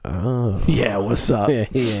Oh. Yeah, what's up? Yeah,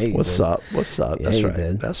 What's did. up? What's up? Yeah, That's you right.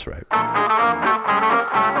 did. That's right.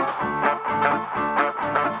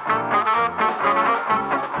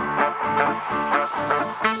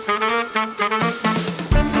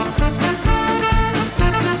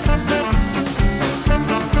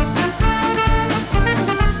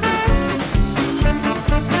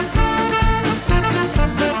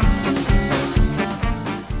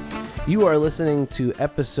 You are listening to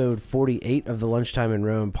episode 48 of the Lunchtime in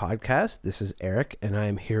Rome podcast. This is Eric, and I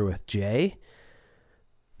am here with Jay.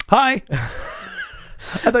 Hi. I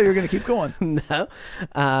thought you were going to keep going. No.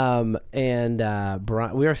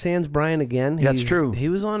 Brian, we are sans Brian again. That's true.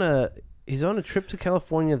 He's on a trip to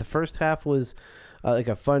California. The first half was like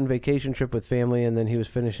a fun vacation trip with family, and then he was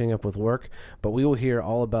finishing up with work. But we will hear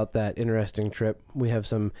all about that interesting trip. We have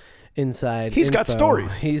some inside He's info. got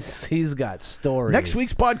stories. He's got stories. Next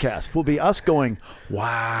week's podcast will be us going,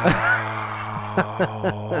 wow.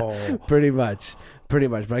 Pretty much.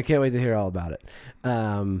 But I can't wait to hear all about it.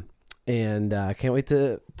 And I can't wait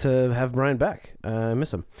to have Brian back. I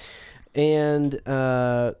miss him. And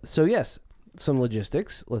so, yes, some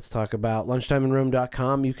logistics. Let's talk about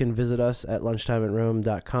lunchtimeinrome.com. You can visit us at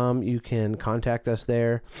lunchtimeinrome.com. You can contact us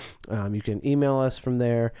there. You can email us from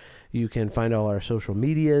there. You can find all our social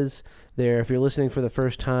medias there. If you're listening for the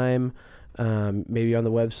first time, maybe on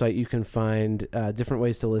the website, you can find different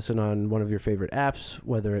ways to listen on one of your favorite apps,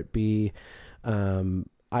 whether it be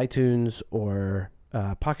iTunes or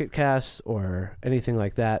Pocket Casts or anything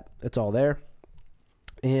like that. It's all there.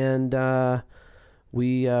 And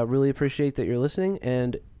we really appreciate that you're listening.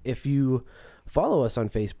 And if you follow us on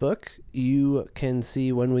Facebook, you can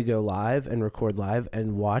see when we go live and record live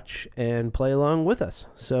and watch and play along with us.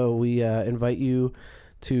 So we invite you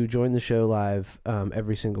to join the show live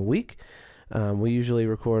every single week. We usually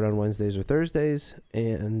record on Wednesdays or Thursdays.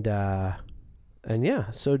 And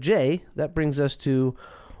yeah, so Jay, that brings us to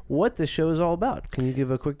what the show is all about. Can you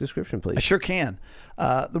give a quick description, please? I sure can.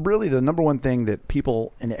 Really, the number one thing that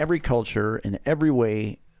people in every culture, in every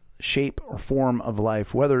way, shape, or form of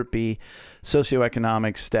life, whether it be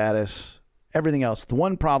socioeconomic status, everything else, the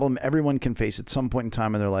one problem everyone can face at some point in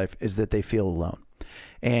time in their life is that they feel alone.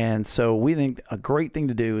 And so we think a great thing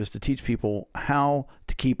to do is to teach people how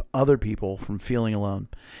to keep other people from feeling alone.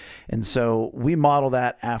 And so we model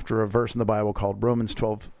that after a verse in the Bible called Romans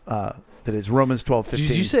 12, that is Romans 12:15.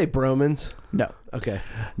 Did you say Bromans? No. Okay.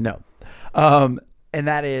 No. And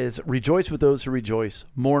that is, rejoice with those who rejoice,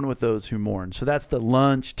 mourn with those who mourn. So that's the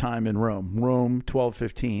lunchtime in Rome, Rome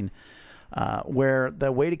 12:15, where the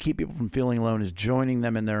way to keep people from feeling alone is joining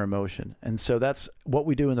them in their emotion. And so that's what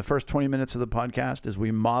we do in the first 20 minutes of the podcast is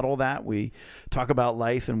we model that. We talk about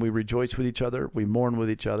life and we rejoice with each other. We mourn with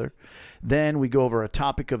each other. Then we go over a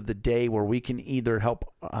topic of the day where we can either help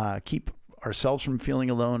keep ourselves from feeling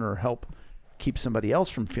alone or help keep somebody else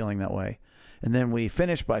from feeling that way. And then we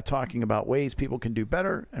finish by talking about ways people can do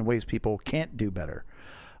better and ways people can't do better.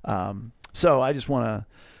 So I just want to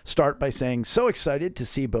start by saying so excited to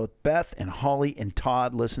see both Beth and Holly and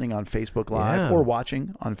Todd listening on Facebook Live or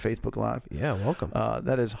watching on Facebook Live. Yeah, welcome.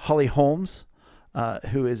 That is Holly Holmes,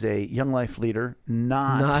 who is a Young Life leader,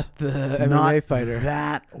 not the MMA fighter.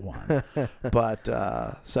 That one. But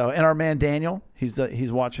and our man Daniel,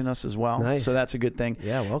 he's watching us as well. Nice. So that's a good thing.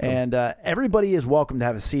 Yeah, welcome. And everybody is welcome to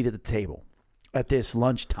have a seat at the table at this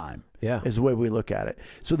lunchtime. Yeah. Is the way we look at it.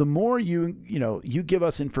 So the more you give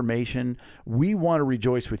us information, we want to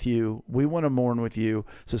rejoice with you. We want to mourn with you.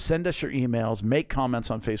 So send us your emails, make comments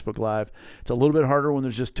on Facebook Live. It's a little bit harder when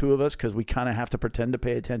there's just two of us because we kind of have to pretend to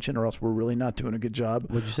pay attention or else we're really not doing a good job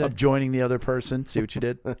of joining the other person. See what you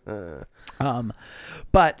did?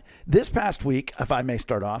 But this past week, if I may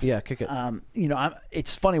start off. Yeah, kick it.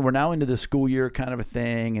 It's funny. We're now into the school year kind of a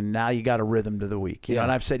thing, and now you got a rhythm to the week. You know,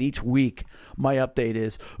 and I've said each week my update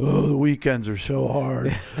is, the weekends are so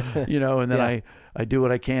hard, and then I do what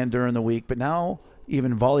I can during the week. But now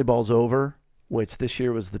even volleyball's over, which this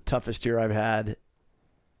year was the toughest year I've had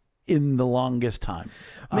in the longest time.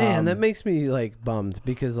 Man, that makes me bummed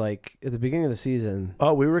because at the beginning of the season.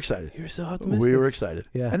 Oh, we were excited. You're so optimistic. We were excited.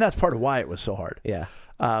 Yeah. And that's part of why it was so hard. Yeah.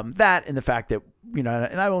 That and the fact that, and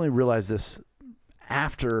I only realized this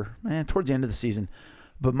after, towards the end of the season,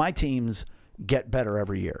 but my teams get better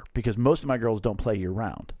every year because most of my girls don't play year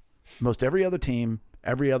round. Most every other team,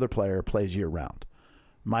 every other player plays year round.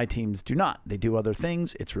 My teams do not. They do other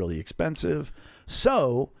things. It's really expensive.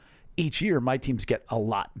 So each year my teams get a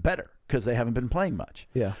lot better because they haven't been playing much.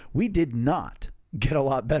 Yeah. We did not get a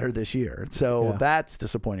lot better this year. So that's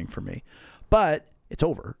disappointing for me. But it's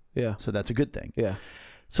over. Yeah. So that's a good thing. Yeah.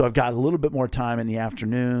 So I've got a little bit more time in the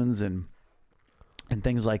afternoons and and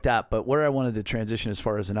things like that. But where I wanted to transition as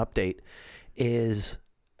far as an update is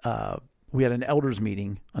we had an elders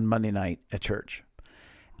meeting on Monday night at church.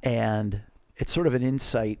 And it's sort of an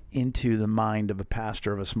insight into the mind of a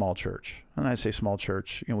pastor of a small church. And I say small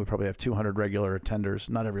church, we probably have 200 regular attenders,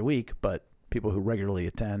 not every week, but people who regularly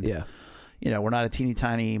attend. Yeah. We're not a teeny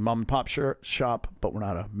tiny mom and pop shop, but we're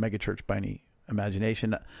not a mega church by any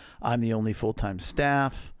imagination. I'm the only full-time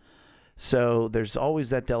staff. So there's always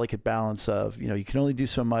that delicate balance of, you can only do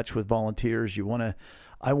so much with volunteers.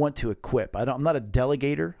 I want to equip. I'm not a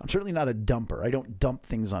delegator. I'm certainly not a dumper. I don't dump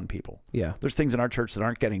things on people. Yeah. There's things in our church that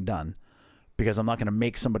aren't getting done because I'm not going to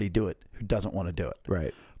make somebody do it who doesn't want to do it.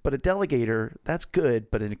 Right. But a delegator, that's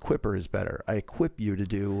good, but an equipper is better. I equip you to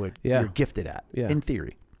do what you're gifted at, in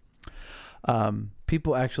theory.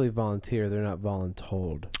 People actually volunteer. They're not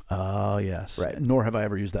voluntold. Oh, yes. Right. Nor have I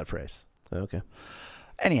ever used that phrase. Okay.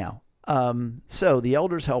 Anyhow, so the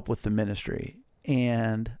elders help with the ministry.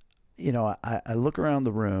 And, I look around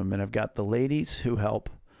the room and I've got the ladies who help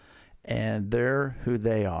and they're who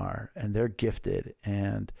they are and they're gifted.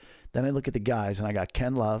 And then I look at the guys and I got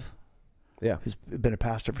Ken Love. Yeah. Who's been a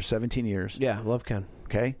pastor for 17 years. Yeah. Love Ken.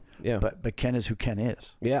 Okay. Yeah. But Ken is who Ken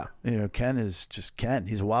is. Yeah. Ken is just Ken.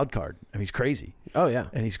 He's a wild card. I mean, he's crazy. Oh yeah.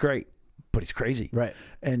 And he's great, but he's crazy. Right.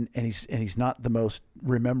 And he's not the most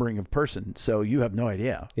remembering of person. So you have no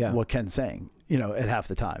idea what Ken's saying, at half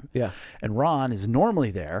the time. Yeah. And Ron is normally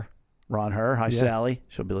there. Ron Herr. Hi, Sally.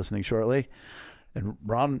 She'll be listening shortly. And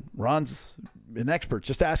Ron's an expert.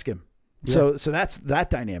 Just ask him. Yeah. So that's that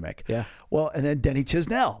dynamic. Yeah. Well, and then Denny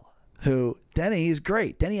Chisnell, who Denny is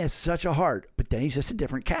great. Denny has such a heart, but Denny's just a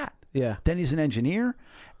different cat. Yeah. Denny's an engineer.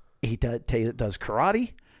 He does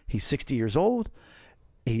karate. He's 60 years old.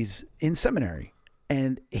 He's in seminary,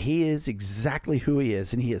 and he is exactly who he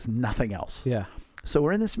is, and he is nothing else. Yeah. So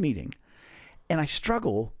we're in this meeting, and I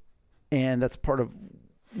struggle, and that's part of,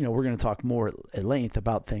 we're going to talk more at length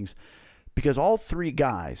about things, because all three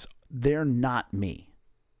guys, they're not me.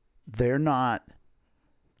 They're not.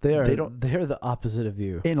 They're the opposite of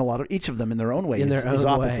you. In each of them in their own way is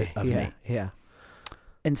opposite of me. Yeah.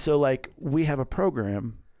 And so we have a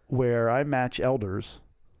program where I match elders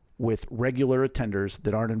with regular attenders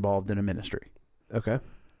that aren't involved in a ministry. Okay.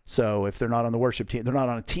 So if they're not on the worship team, they're not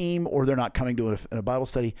on a team, or they're not coming to a Bible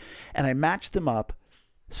study, and I match them up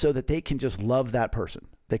so that they can just love that person.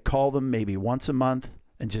 They call them maybe once a month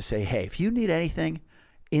and just say, hey, if you need anything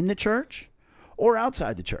in the church or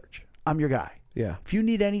outside the church, I'm your guy. Yeah. If you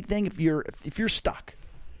need anything, if you're stuck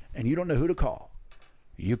and you don't know who to call,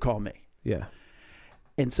 you call me. Yeah.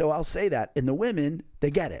 And so I'll say that. And the women,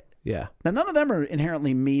 they get it. Yeah. Now, none of them are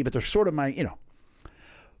inherently me, but they're sort of my,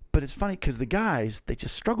 But it's funny because the guys, they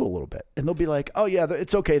just struggle a little bit. And they'll be like, oh, yeah,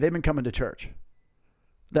 it's okay. They've been coming to church.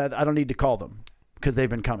 That I don't need to call them because they've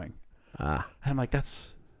been coming. And I'm like,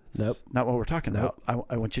 that's not what we're talking about.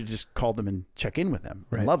 I want you to just call them and check in with them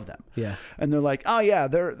and love them. Yeah. And they're like, oh, yeah,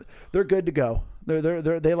 they're good to go.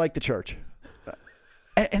 They like the church.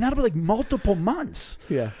 And that'll be like multiple months.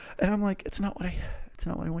 Yeah. And I'm like, it's not what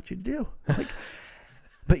I want you to do. Like,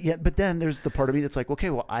 but then there's the part of me that's like, okay,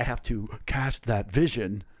 well, I have to cast that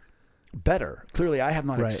vision better. Clearly, I have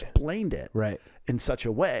not explained it in such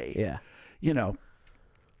a way. Yeah.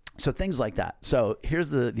 So things like that. So here's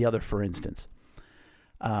the other, for instance.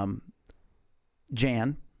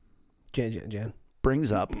 Jan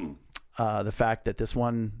brings up the fact that this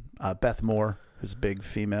one, Beth Moore, who's a big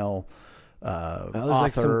female there's author.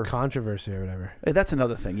 like some controversy or whatever. That's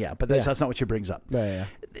another thing, yeah. But that's not what she brings up. Yeah.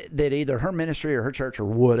 That either her ministry or her church or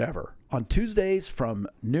whatever, on Tuesdays from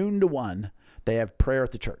noon to 1, they have prayer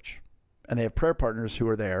at the church. And they have prayer partners who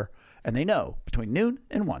are there. And they know between noon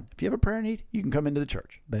and 1, if you have a prayer need, you can come into the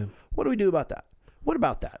church. Boom. What do we do about that? What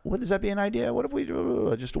about that? What does that be an idea? What if we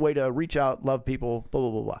do just a way to reach out, love people, blah, blah,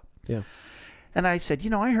 blah, blah. Yeah. And I said,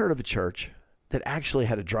 I heard of a church that actually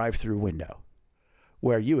had a drive-through window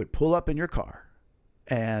where you would pull up in your car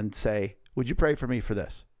and say, would you pray for me for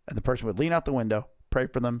this? And the person would lean out the window, pray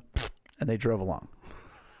for them, and they drove along.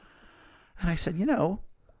 And I said,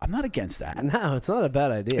 I'm not against that. No, it's not a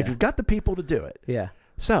bad idea. If you've got the people to do it. Yeah.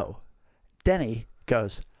 So Denny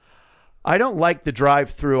goes, I don't like the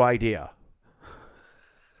drive-through idea.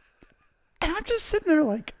 And I'm just sitting there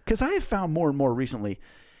like, because I have found more and more recently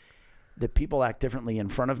that people act differently in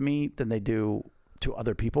front of me than they do to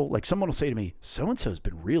other people. Like someone will say to me, so-and-so's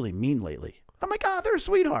been really mean lately. I'm like, they're a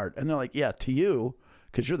sweetheart. And they're like, yeah, to you,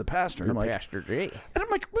 because you're the pastor. And I'm like, Pastor G. And I'm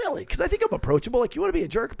like, really? Because I think I'm approachable. Like, you want to be a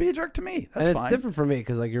jerk to me. That's and it's fine. different for me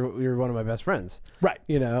because like you're one of my best friends. Right.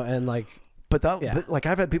 And like. But like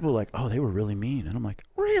I've had people like, oh, they were really mean. And I'm like,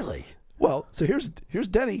 really? Well, so here's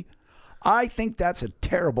Denny. I think that's a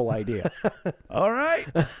terrible idea. All right.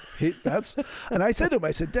 And I said to him,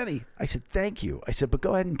 I said, Denny, I said, thank you. I said, but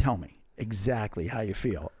go ahead and tell me exactly how you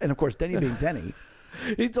feel. And of course, Denny being Denny,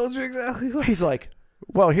 He told you exactly what. he's like,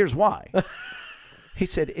 well, here's why. He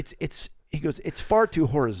said, he goes, it's far too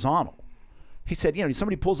horizontal. He said,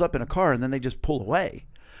 somebody pulls up in a car and then they just pull away.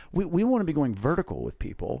 We want to be going vertical with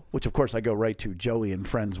people, which of course I go right to Joey and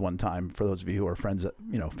Friends one time. For those of you who are Friends,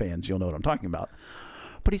 fans, you'll know what I'm talking about.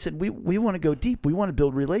 But he said, we want to go deep. We want to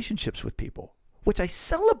build relationships with people, which I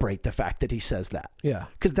celebrate the fact that he says that. Yeah.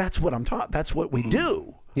 Because that's what I'm taught. That's what we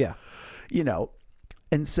do. Yeah.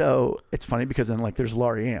 And so it's funny because then there's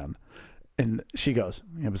Laurie Ann and she goes,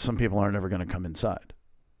 but some people aren't ever going to come inside.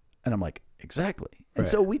 And I'm like, exactly. And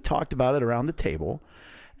so we talked about it around the table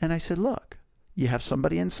and I said, look, you have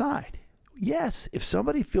somebody inside. Yes. If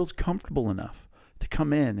somebody feels comfortable enough to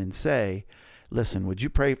come in and say, listen, would you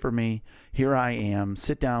pray for me? Here I am.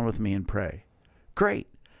 Sit down with me and pray. Great.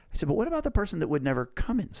 I said, but what about the person that would never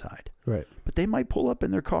come inside? Right. But they might pull up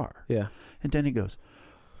in their car. Yeah. And then he goes,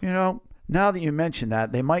 now that you mention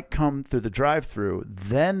that, they might come through the drive-through,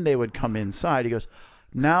 then they would come inside. He goes,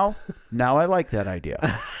 now I like that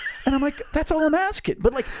idea. And I'm like, that's all I'm asking.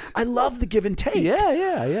 But I love the give and take.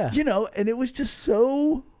 Yeah. And it was just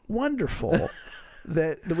so wonderful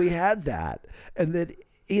that we had that. And that,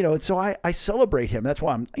 and so I celebrate him. That's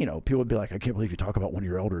why people would be like, I can't believe you talk about one of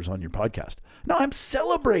your elders on your podcast. No, I'm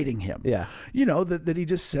celebrating him. Yeah. That he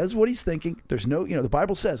just says what he's thinking. There's no, the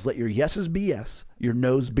Bible says, let your yeses be yes, your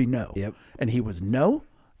no's be no. Yep. And he was no,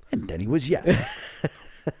 and then he was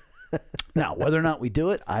yes. Now, whether or not we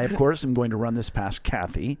do it, I, of course, am going to run this past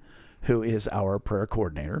Kathy, who is our prayer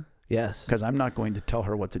coordinator. Yes. Because I'm not going to tell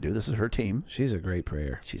her what to do. This is her team. She's a great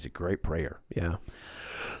prayer. She's a great prayer. Yeah.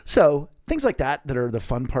 So things like that are the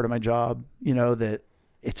fun part of my job, that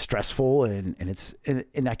it's stressful and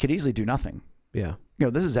I could easily do nothing. Yeah.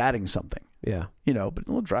 This is adding something. Yeah. But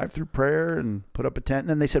we'll drive through prayer and put up a tent. And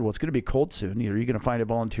then they said, well, it's going to be cold soon. Are you going to find a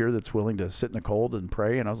volunteer that's willing to sit in the cold and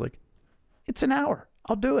pray? And I was like, it's an hour.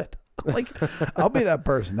 I'll do it. I'll be that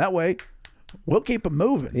person. That way we'll keep them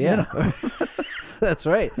moving. Yeah. That's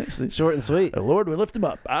right. Short and sweet. The Lord will lift them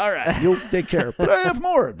up. All right. You'll take care of it. But I have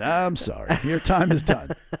more. No, I'm sorry. Your time is done.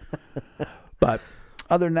 But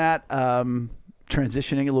other than that,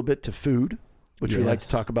 transitioning a little bit to food, which we like to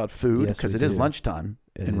talk about food because it is lunchtime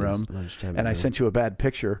in Rome. And I sent you a bad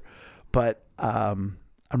picture. But I'm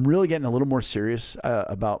really getting a little more serious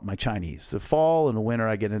about my Chinese. The fall and the winter,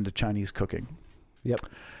 I get into Chinese cooking. Yep.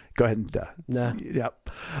 Go ahead and nah. Yep.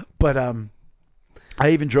 But I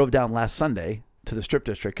even drove down last Sunday to the Strip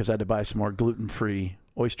District because I had to buy some more gluten-free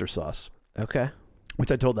oyster sauce. Okay.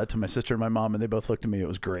 Which I told that to my sister and my mom, and they both looked at me. It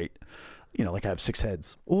was great. I have 6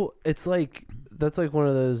 heads. Well, it's that's like one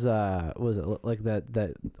of those. Was it like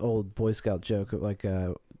that old Boy Scout joke?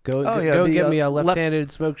 Go get me a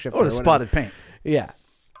left-handed smoke shifter. Or the spotted paint. Yeah.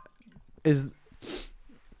 Is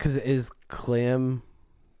clam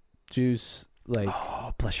juice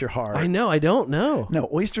oh, bless your heart. I know. I don't know. No,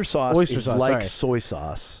 oyster sauce is like soy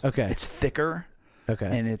sauce. Okay. It's thicker. Okay.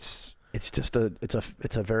 And it's just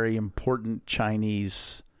it's a very important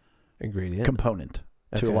Chinese ingredient component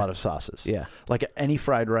to a lot of sauces. Yeah. Like any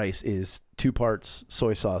fried rice is 2 parts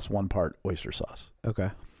soy sauce, 1 part oyster sauce. Okay.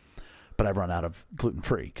 But I've run out of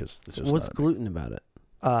gluten-free because what's gluten about it?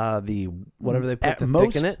 Whatever they put to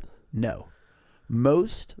thicken it? No.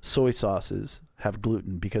 Most soy sauces have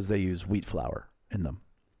gluten because they use wheat flour in them.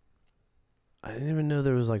 I didn't even know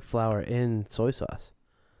there was flour in soy sauce.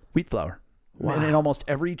 Wheat flour. Wow. And in almost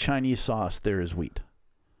every Chinese sauce there is wheat.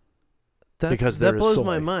 That blows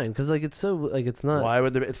my mind because it's so it's not. Why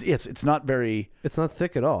would there? It's not very. It's not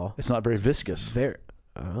thick at all. It's not very viscous. Very.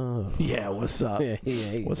 Oh. Yeah. What's up?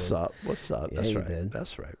 yeah. What's up? What's up? Yeah, That's right. Did.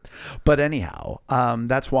 That's right. But anyhow,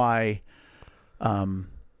 that's why.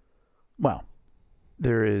 Well,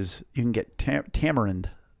 there is. You can get tamarind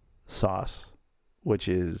sauce, which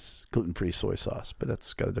is gluten-free soy sauce, but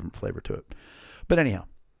that's got a different flavor to it. But anyhow,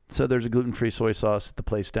 so there's a gluten-free soy sauce at the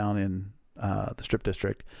place down in the Strip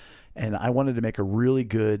District. And I wanted to make a really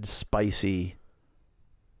good, spicy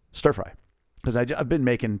stir fry because I've been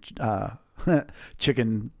making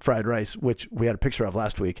chicken fried rice, which we had a picture of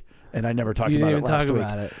last week, and I never talked about it last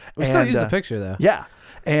week. We still use the picture though. Yeah,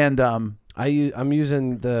 and I'm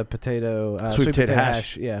using the potato sweet potato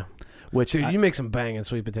hash. Yeah, which dude, you make some banging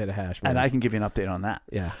sweet potato hash, man. And I can give you an update on that.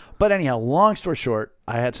 Yeah. But anyhow, long story short,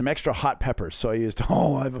 I had some extra hot peppers. So I used,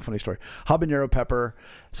 I have a funny story. Habanero pepper,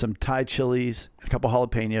 some Thai chilies, a couple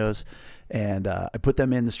jalapenos, and I put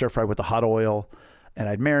them in the stir fry with the hot oil, and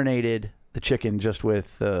I'd marinated the chicken just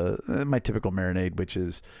with my typical marinade, which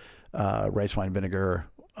is rice wine vinegar,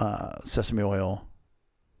 sesame oil,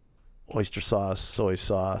 oyster sauce, soy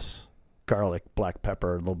sauce, garlic, black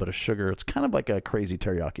pepper, a little bit of sugar. It's kind of like a crazy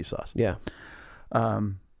teriyaki sauce. Yeah.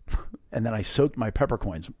 And then I soaked my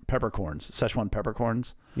peppercorns, Szechuan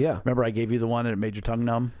peppercorns. Yeah. Remember I gave you the one and it made your tongue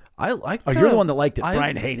numb? I like. Oh, you're the one that liked it.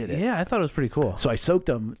 Brian hated it. Yeah, I thought it was pretty cool. So I soaked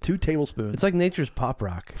them 2 tablespoons. It's like nature's pop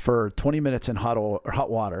rock. For 20 minutes in hot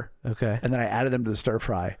water. Okay. And then I added them to the stir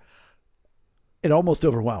fry. It almost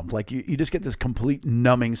overwhelmed. Like you just get this complete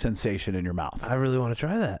numbing sensation in your mouth. I really want to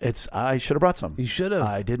try that. I should have brought some. You should have.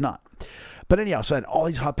 I did not. But anyhow, so I had all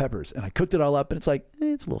these hot peppers and I cooked it all up and it's like,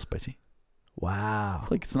 it's a little spicy. Wow.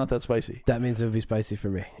 It's like, it's not that spicy. That means it would be spicy for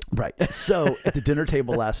me. Right. So at the dinner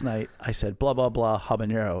table last night, I said, blah, blah, blah,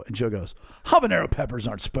 habanero. And Joe goes, habanero peppers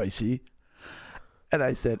aren't spicy. And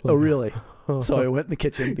I said, oh, really? So I went in the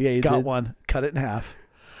kitchen, got one, cut it in half.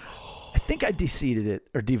 I think I de-seeded it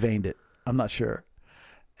or deveined it. I'm not sure.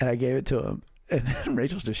 And I gave it to him. And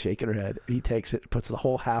Rachel's just shaking her head. And he takes it, puts the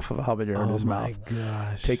whole half of a habanero in his mouth. Oh, my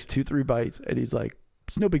gosh. Takes 2-3 bites. And he's like,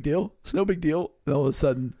 it's no big deal. It's no big deal. And all of a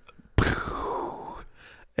sudden,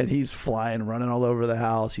 and he's flying, running all over the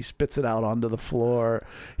house. He spits it out onto the floor.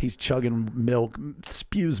 He's chugging milk,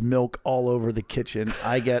 spews milk all over the kitchen.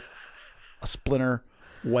 I get a splinter,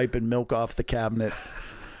 wiping milk off the cabinet,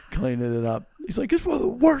 cleaning it up. He's like, it's one of the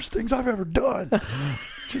worst things I've ever done.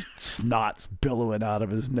 Just snot's billowing out of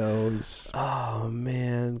his nose. Oh,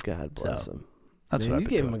 man. God bless him. That's man, what you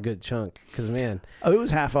gave him a good chunk, because man. Oh, it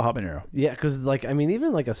was half a habanero. Yeah, because like I mean,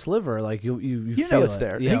 even like a sliver, like you know feel it's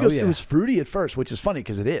there. Yeah, he goes, it was fruity at first, which is funny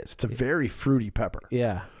because it is. It's a very fruity pepper.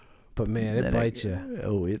 Yeah, but man, it bites you.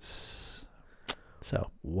 Oh, it's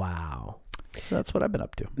so wow. So that's what I've been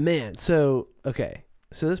up to, man. So okay,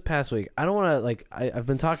 so this past week, I don't want to like I've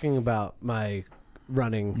been talking about my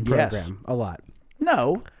running program a lot.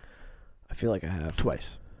 No, I feel like I have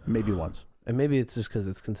twice, maybe once. And maybe it's just because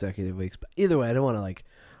it's consecutive weeks. But either way, I don't want to like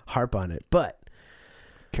harp on it. But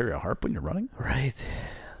carry a harp when you're running, right?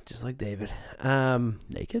 Just like David.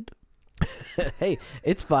 Naked. Hey,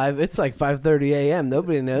 it's like 5:30 a.m.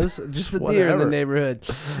 Nobody knows. Just the deer in the neighborhood.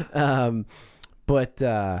 But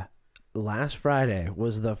last Friday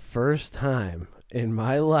was the first time in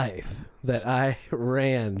my life that I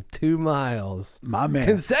ran 2 miles, my man,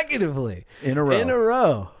 consecutively in a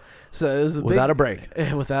row. So it was without a break.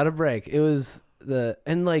 Without a break. It was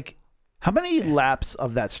how many laps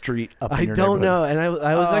of that street up in your don't neighborhood? know. And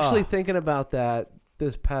I was actually thinking about that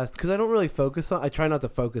this past, because I don't really focus on, I try not to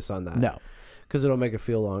focus on that. No. Because it'll make it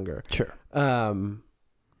feel longer. Sure.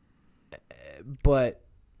 But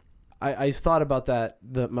I thought about that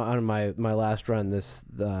on my last run,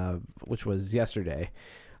 which was yesterday.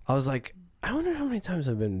 I was like, I wonder how many times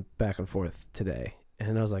I've been back and forth today.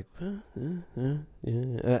 And I was like, I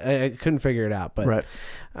couldn't figure it out, but right.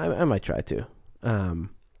 I might try to.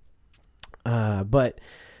 But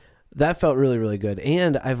that felt really, really good.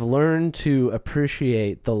 And I've learned to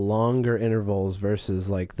appreciate the longer intervals versus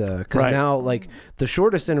like because now like the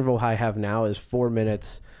shortest interval I have now is 4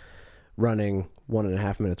 minutes running,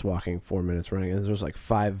 1.5 minutes walking, 4 minutes running. And there's like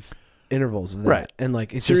 5 intervals of that. Right. And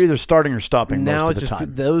like it's so you're either starting or stopping now most of the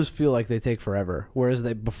time. Those feel like they take forever. Whereas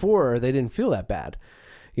before they didn't feel that bad,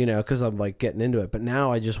 because I'm like getting into it. But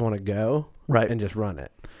now I just want to go and just run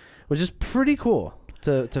it, which is pretty cool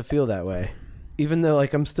to feel that way. Even though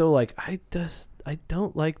like I'm still like I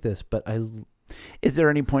don't like this, but Is there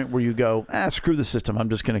any point where you go, screw the system, I'm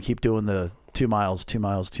just going to keep doing the 2 miles, 2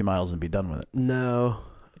 miles, 2 miles and be done with it? No.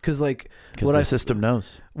 Because the system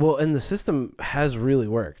knows. Well, and the system has really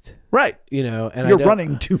worked, right? And you're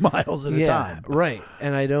running 2 miles at a time, right?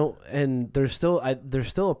 And I don't. And there's still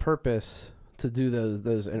a purpose to do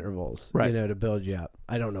those intervals, right? To build you up.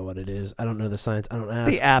 I don't know what it is. I don't know the science. I don't ask.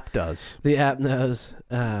 The app does. The app knows.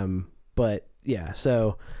 But yeah.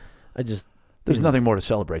 So I just there's nothing more to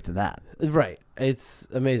celebrate than that, right? It's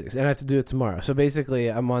amazing, and I have to do it tomorrow. So basically,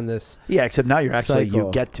 I'm on this. Yeah, except now you're actually cycle.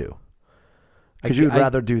 You get to. Because you'd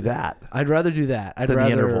rather do that. I'd rather do that. I'd than rather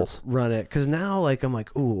the intervals. Run it. Because now, like, I'm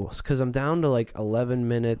like, ooh, because I'm down to like 11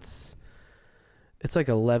 minutes. It's like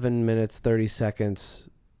 11 minutes, 30 seconds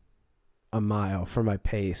a mile for my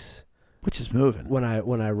pace. Which is moving. When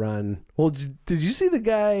I run. Well, did you see the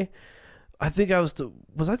guy? I think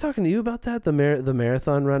was I talking to you about that? The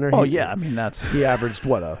marathon runner? Oh, yeah. I mean, he averaged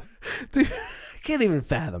what Dude, I can't even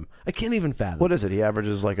fathom. What is it? He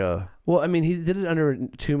averages like a... Well, I mean, he did it under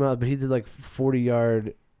 2 miles, but he did like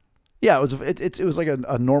 40-yard... Yeah, it was like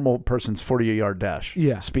a normal person's 40-yard dash.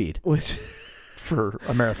 Yeah. Speed. Which for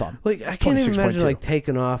a marathon. Like I can't even imagine 26.2. like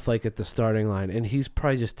taking off like at the starting line, and he's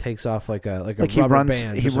probably just takes off like a Like he rubber runs,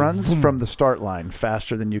 band. he just like, runs vroom. from the start line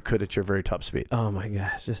faster than you could at your very top speed. Oh my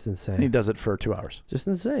gosh, just And he insane. does it for 2 hours. Just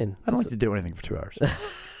insane. I don't like to do anything for 2 hours.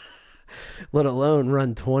 Let alone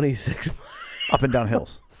run 26 Up and down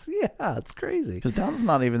hills. miles. Yeah, it's crazy. Because down's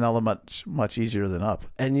not even that much easier than up.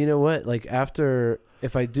 And you know what? Like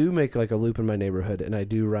if I do make like a loop in my neighborhood and I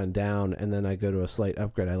do run down and then I go to a slight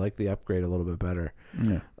upgrade, I like the upgrade a little bit better.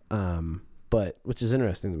 Yeah. But which is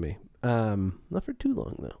interesting to me. Not for too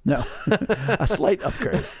long though. No. A slight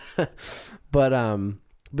upgrade. But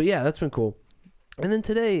yeah, that's been cool. And then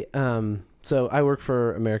today, so I work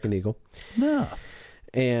for American Eagle. No.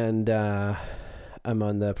 And I'm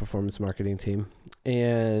on the performance marketing team.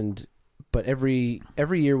 But every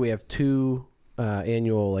year we have 2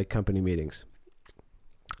 annual like company meetings.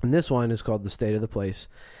 And this one is called the State of the Place,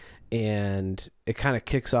 and it kind of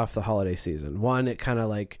kicks off the holiday season. One, it kind of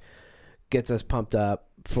like gets us pumped up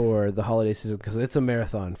for the holiday season because it's a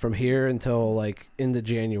marathon from here until like into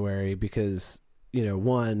January because, you know,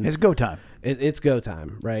 one, It's go time. it's go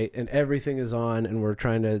time, right? And everything is on, and we're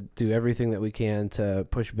trying to do everything that we can to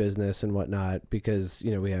push business and whatnot because, you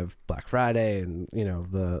know, we have Black Friday and, you know,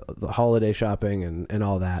 the holiday shopping and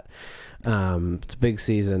all that. It's a big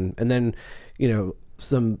season. And then, you know,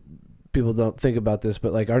 some people don't think about this,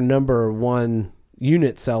 but like our number 1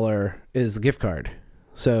 unit seller is the gift card.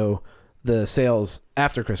 So the sales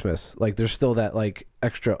after Christmas, like there's still that like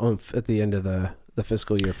extra oomph at the end of the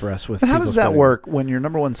fiscal year for us. With But how people does that spending. work when your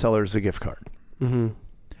number 1 seller is a gift card? Mm-hmm.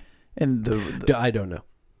 And I don't know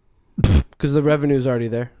because the revenue is already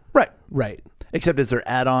there. Right. Except is there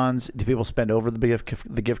add-ons? Do people spend over the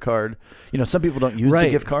gift card? You know, some people don't use the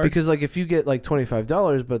gift card. Because like if you get like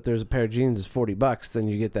 $25, but there's a pair of jeans is $40, then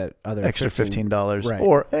you get that other extra $15. Right.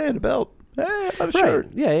 Or, hey, and a belt. Hey, I have a shirt.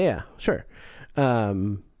 Yeah, sure.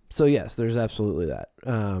 So yes, there's absolutely that.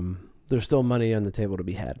 There's still money on the table to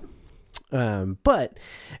be had. But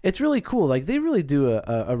it's really cool. Like they really do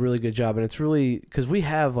a really good job, and it's really because we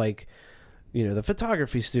have like, you know, the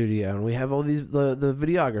photography studio, and we have all these the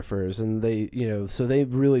videographers, and they, you know, so they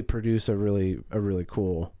really produce a really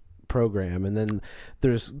cool program. And then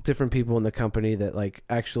there's different people in the company that like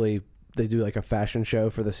actually they do like a fashion show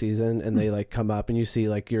for the season, and they like come up and you see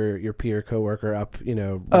like your peer coworker up, you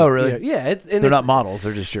know. Oh, really? Yeah. They're not models.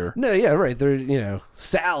 They're just your. No, yeah, right. They're, you know,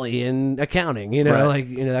 Sally in accounting, you know, Right. like,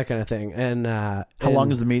 you know, that kind of thing. And How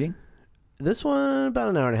long is the meeting? this one? About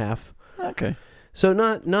an hour and a half. Okay. So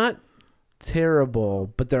not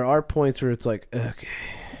terrible, but there are points where it's like, okay,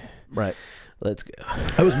 Right. let's go.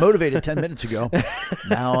 I was motivated 10 minutes ago.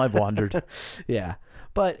 Now I've wandered. Yeah,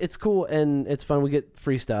 but it's cool and it's fun. We get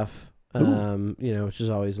free stuff, you know, which is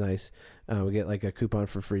always nice. We get like a coupon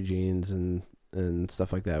for free jeans and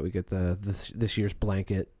stuff like that. We get this year's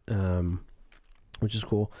blanket, which is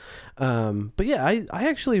cool. But yeah, I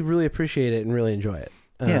actually really appreciate it and really enjoy it.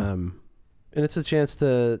 Yeah. And it's a chance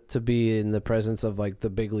to be in the presence of like the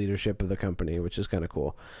big leadership of the company, which is kind of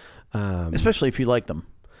cool. Especially if you like them.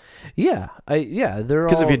 Yeah, they're all,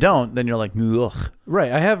 Because if you don't, then you're like, ugh.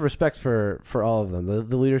 right. I have respect for all of them.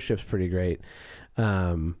 The leadership's pretty great.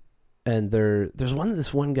 And there's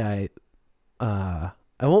this one guy. I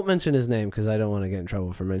won't mention his name because I don't want to get in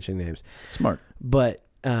trouble for mentioning names. Smart. But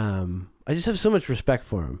I just have so much respect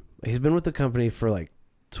for him. He's been with the company for like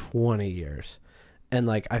 20 years. And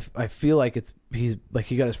like I feel like he's like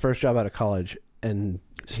he got his first job out of college and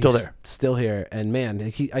Still he's there. still here. And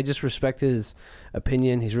man, I just respect his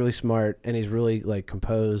opinion. He's really smart and he's really like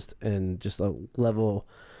composed and just a level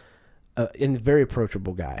and very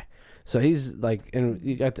approachable guy. So he's like,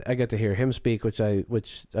 and I got to hear him speak, which I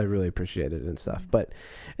really appreciated and stuff. But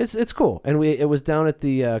it's cool. And it was down at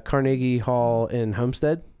the Carnegie Hall in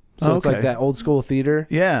Homestead. So it's like that old school theater.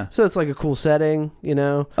 Yeah. So it's like a cool setting, you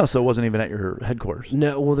know. Oh, so it wasn't even at your headquarters.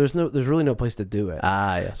 No, well, there's really no place to do it.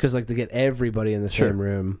 Ah, yes. Because like to get everybody in the Sure. same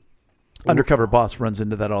room. Undercover Boss runs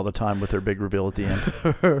into that all the time with their big reveal at the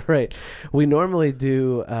end. Right. We normally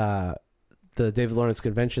do the David Lawrence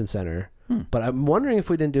Convention Center, but I'm wondering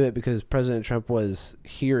if we didn't do it because President Trump was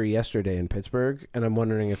here yesterday in Pittsburgh, and I'm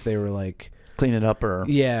wondering if they were like Clean it up or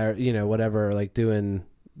yeah, you know, whatever, like doing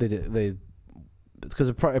they because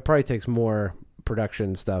it probably takes more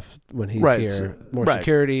production stuff when he's Right, here, more right.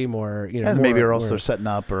 security, more, you know, and more, maybe or else more, they're setting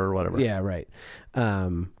up or whatever. yeah, right.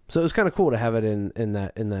 So it was kind of cool to have it in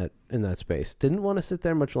that space. Didn't want to sit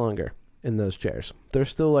there much longer in those chairs. They're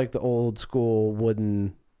still like the old school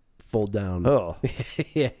wooden fold down. Oh.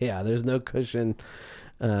 yeah. There's no cushion.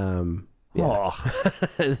 Yeah. Oh.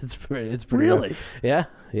 it's pretty Really? rough.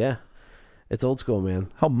 Yeah. It's old school,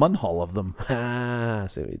 man. How Munhall of them. Ah,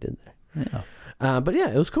 see what you did there. Yeah. But yeah,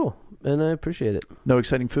 it was cool, and I appreciate it. No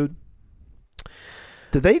exciting food?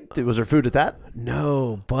 Was there food at that?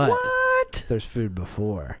 No, but What? there's food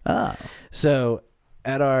before. Oh. So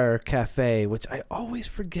at our cafe, which I always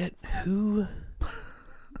forget who,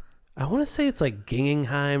 I want to say it's like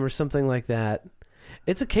Ginghenheim or something like that.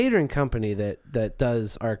 It's a catering company that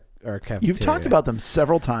does our cafeteria. You've talked about them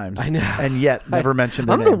several times. I know. And yet never mentioned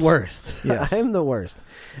their I'm names. the worst. Yes. I'm the worst.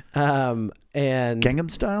 And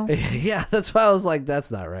Gangnam Style? yeah, that's why I was like,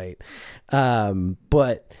 that's not right.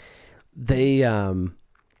 But they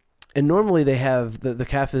and normally they have the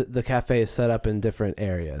cafe is set up in different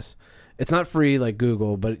areas. It's not free like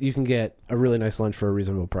Google, but you can get a really nice lunch for a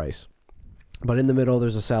reasonable price. But in the middle,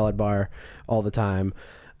 there's a salad bar all the time,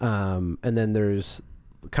 and then there's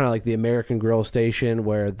kind of like the American Grill station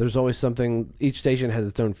where there's always something. Each station has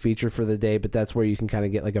its own feature for the day, but that's where you can kind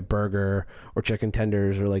of get like a burger or chicken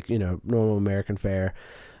tenders or like, normal American fare.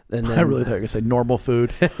 And then, I really thought you were going to say normal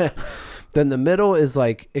food. Then the middle is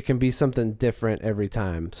like, it can be something different every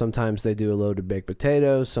time. Sometimes they do a loaded baked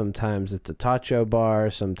potatoes. Sometimes it's a tacho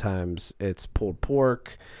bar. Sometimes it's pulled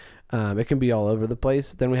pork. It can be all over the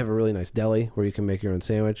place. Then we have a really nice deli where you can make your own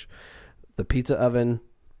sandwich. The pizza oven,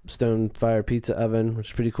 stone fire pizza oven, which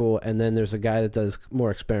is pretty cool. And then there's a guy that does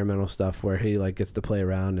more experimental stuff where he like gets to play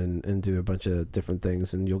around and do a bunch of different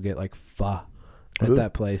things, and you'll get like pho at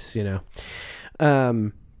that place,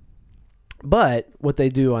 But what they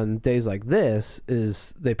do on days like this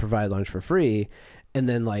is they provide lunch for free, and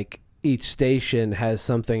then like each station has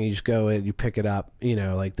something. You just go in, you pick it up.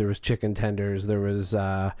 Like there was chicken tenders, there was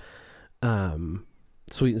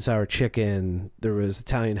sweet and sour chicken, there was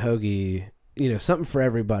Italian hoagie. Something for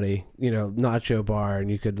everybody. Nacho bar, and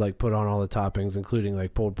you could like put on all the toppings, including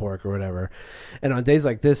like pulled pork or whatever. And on days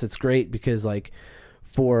like this, it's great because like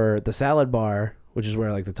for the salad bar, which is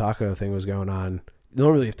where like the taco thing was going on.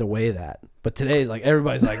 Normally you have to weigh that, but today's like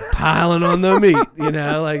everybody's like piling on the meat,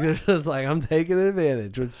 like they're just like, I'm taking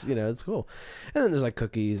advantage, which it's cool. And then there's like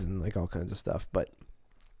cookies and like all kinds of stuff, but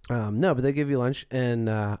no, but they give you lunch, and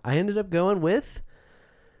I ended up going with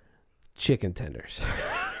chicken tenders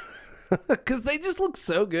because they just look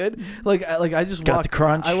so good. I just got the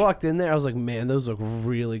crunch. I walked in there, I was like, man, those look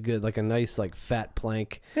really good, like a nice like fat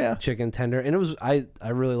plank chicken tender, and it was I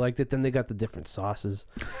really liked it. Then they got the different sauces,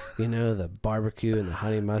 the barbecue and the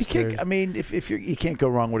honey mustard. If you can't go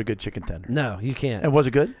wrong with a good chicken tender. No, you can't. And was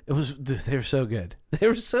it good? It was. Dude, they were so good. They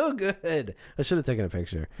were so good. I should have taken a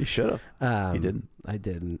picture. You should have. You didn't. I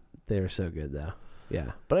didn't. They were so good though.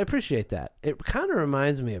 Yeah, but I appreciate that. It kind of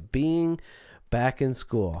reminds me of being back in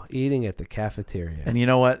school, eating at the cafeteria. And you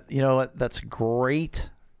know what? That's a great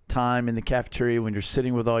time in the cafeteria when you're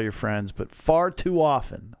sitting with all your friends. But far too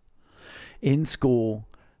often in school,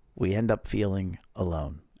 we end up feeling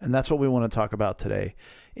alone. And that's what we want to talk about today,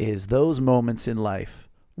 is those moments in life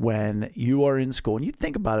when you are in school. And you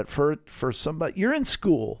think about it for somebody. You're in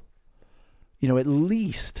school, at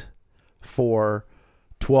least for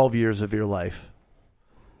 12 years of your life.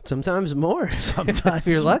 Sometimes more. Sometimes if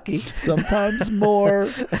you're lucky. Sometimes more.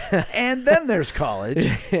 And then there's college.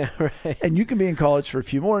 Yeah, right. And you can be in college for a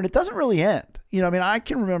few more, and it doesn't really end. I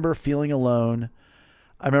can remember feeling alone.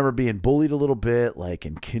 I remember being bullied a little bit, like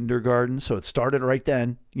in kindergarten. So it started right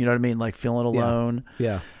then. You know what I mean? Like feeling alone.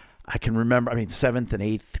 Yeah. I can remember, 7th and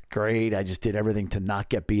 8th grade, I just did everything to not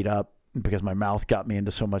get beat up because my mouth got me into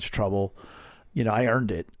so much trouble. I earned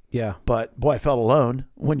it. Yeah. But boy, I felt alone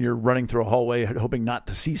when you're running through a hallway hoping not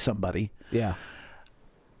to see somebody. Yeah.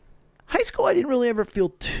 High school, I didn't really ever feel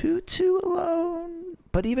too alone.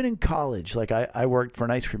 But even in college, like I worked for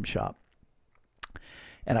an ice cream shop,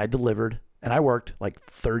 and I delivered, and I worked like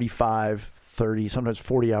 35, 30, sometimes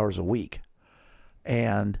 40 hours a week.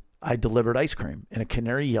 And I delivered ice cream in a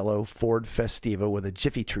canary yellow Ford Festiva with a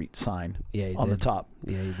Jiffy Treat sign on the top.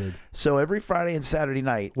 Yeah, you did. So every Friday and Saturday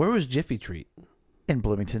night. Where was Jiffy Treat? In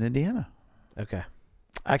Bloomington, Indiana. Okay.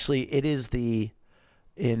 Actually, it is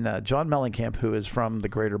in John Mellencamp, who is from the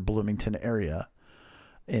greater Bloomington area,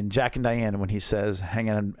 in Jack and Diane, when he says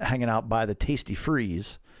hanging out by the Tasty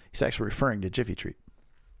Freeze, he's actually referring to Jiffy Treat.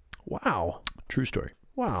 Wow. True story.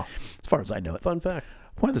 Wow. As far as I know it. Fun fact.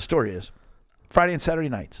 One of the story is Friday and Saturday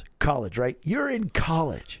nights, college, right? You're in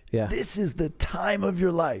college. Yeah. This is the time of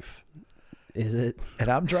your life. Is it? And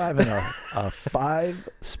I'm driving a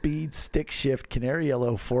 5-speed stick shift canary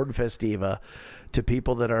yellow Ford Festiva to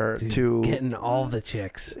people that are getting all the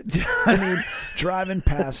chicks. Driving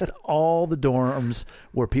past all the dorms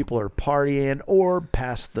where people are partying, or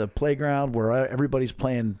past the playground where everybody's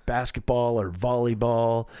playing basketball or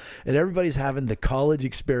volleyball, and everybody's having the college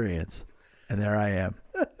experience. And there I am.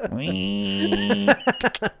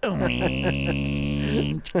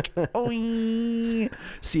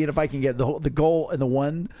 Seeing if I can get the goal in the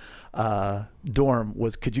one dorm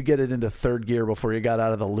was, could you get it into third gear before you got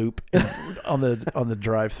out of the loop on the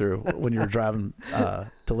drive-through when you were driving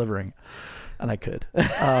delivering, and I could.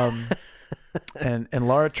 And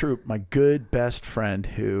Laura Troop, my good best friend,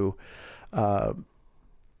 who, how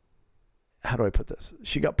do I put this?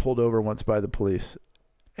 She got pulled over once by the police,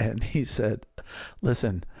 and he said,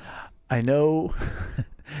 "Listen, I know."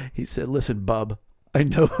 He said, "Listen, bub, I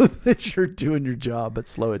know that you're doing your job, but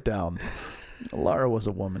slow it down." Laura was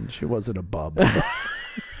a woman; she wasn't a bub.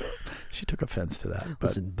 She took offense to that.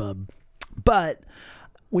 Listen, bub. But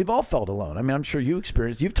we've all felt alone. I mean, I'm sure you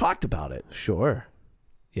experienced. You've talked about it. Sure.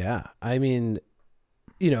 Yeah. I mean,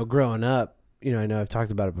 growing up, I know I've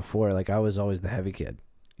talked about it before. Like, I was always the heavy kid,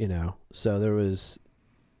 so there was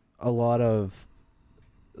a lot of,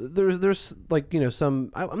 there's like,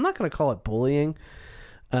 some, I'm not going to call it bullying.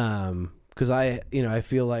 Cause I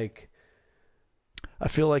feel like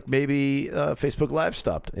maybe Facebook Live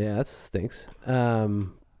stopped. Yeah, that stinks.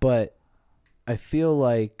 But I feel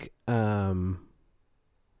like,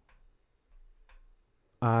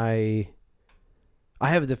 I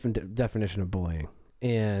have a different definition of bullying,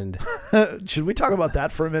 and should we talk about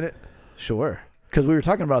that for a minute? Sure. Because we were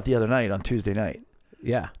talking about it the other night on Tuesday night.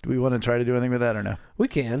 Yeah. Do we want to try to do anything with that or no? We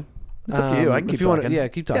can. It's up to you. I can keep talking.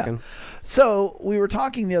 Keep talking. Yeah. So we were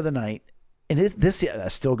talking the other night, and this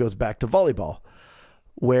still goes back to volleyball,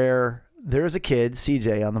 where there's a kid,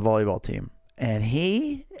 CJ, on the volleyball team, and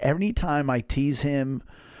anytime I tease him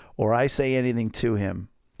or I say anything to him,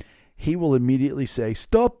 he will immediately say,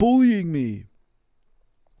 "Stop bullying me."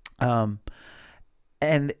 And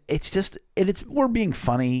we're being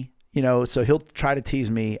funny, so he'll try to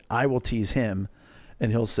tease me. I will tease him,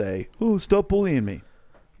 and he'll say, "Oh, stop bullying me."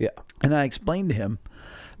 Yeah. And I explained to him,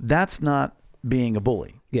 that's not being a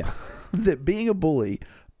bully. Yeah. That being a bully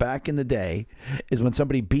back in the day is when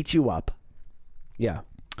somebody beat you up. Yeah.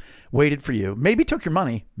 Waited for you. Maybe took your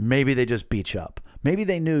money. Maybe they just beat you up. Maybe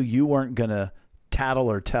they knew you weren't going to tattle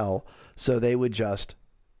or tell, so they would just,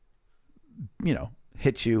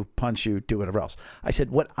 hit you, punch you, do whatever else. I said,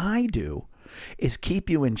 what I do is keep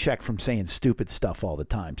you in check from saying stupid stuff all the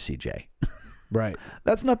time, CJ. Right.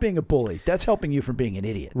 That's not being a bully. That's helping you from being an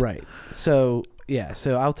idiot. Right. So, yeah.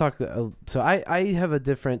 So I'll talk. So I have a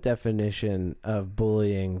different definition of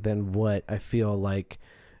bullying than what I feel like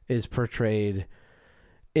is portrayed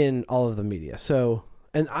in all of the media. So,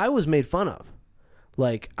 and I was made fun of.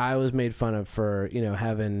 Like, I was made fun of for,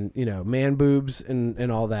 having, man boobs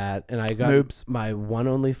and all that. And I got my one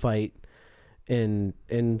only fight in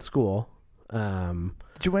school. Did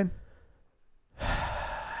you win?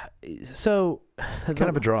 So kind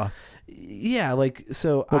of a draw. Yeah, like,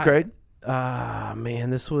 so what grade?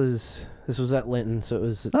 Man, this was at Linton, so it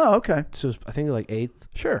was. Oh, okay. So it was, I think, like 8th.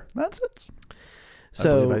 Sure, that's it.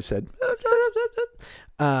 So I believe I said.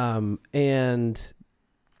 And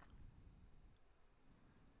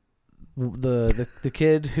the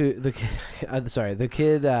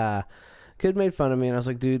kid made fun of me, and I was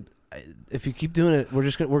like, dude, if you keep doing it,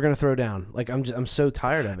 we're gonna throw down. Like, I'm so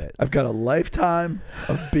tired of it. I've got a lifetime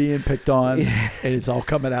of being picked on, and it's all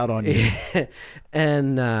coming out on you.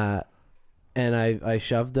 And I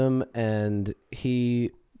shoved him, and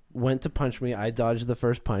he went to punch me. I dodged the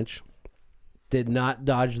first punch, did not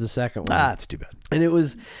dodge the second one. That's too bad. And it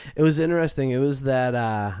was interesting. It was that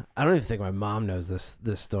I don't even think my mom knows this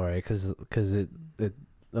story because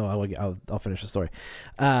I'll finish the story.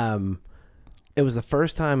 It was the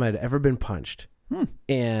first time I'd ever been punched.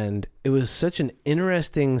 And it was such an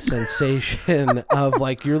interesting sensation of,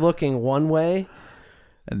 like, you're looking one way,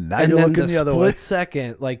 and now you're looking the other way. Split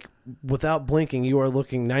second, like, without blinking, you are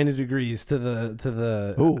looking 90 degrees to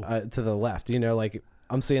the left. Like,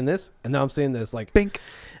 I'm seeing this, and now I'm seeing this. Like, bink,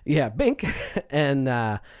 yeah, bink, and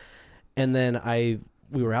then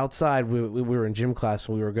we were outside. We were in gym class,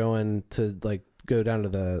 and we were going to, like, go down to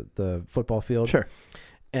the football field. Sure.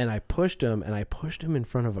 And I pushed him in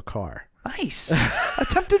front of a car. Nice.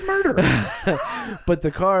 Attempted murder. But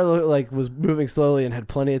the car was moving slowly and had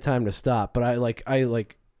plenty of time to stop. But I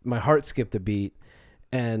my heart skipped a beat,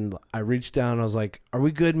 and I reached down. I was like, "Are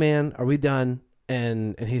we good, man? Are we done?"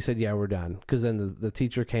 And he said, "Yeah, we're done." Because then the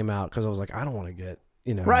teacher came out, because I was like, I don't want to get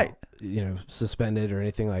suspended or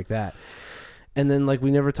anything like that. And then, like,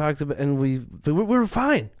 we never talked about, and we were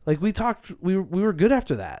fine. Like, we talked, we were good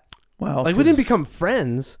after that. Well, like, we didn't become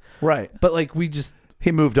friends, right? But, like,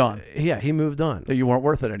 he moved on. Yeah, he moved on. You weren't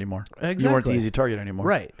worth it anymore. Exactly. You weren't the easy target anymore.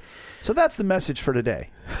 Right. So that's the message for today.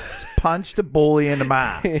 It's punch the bully in the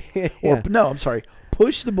mouth. Yeah. Or no, I'm sorry.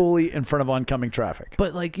 Push the bully in front of oncoming traffic.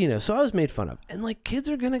 But, like, so I was made fun of. And, like, kids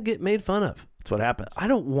are going to get made fun of. That's what happens. I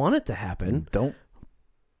don't want it to happen. Don't.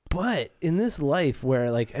 But in this life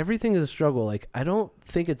where like everything is a struggle, like I don't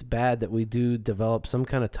think it's bad that we do develop some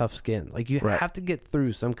kind of tough skin. Like you Right. have to get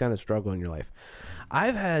through some kind of struggle in your life.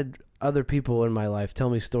 I've had other people in my life tell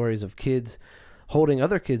me stories of kids holding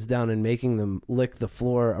other kids down and making them lick the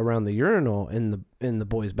floor around the urinal in the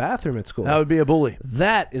boys' bathroom at school. That would be a bully.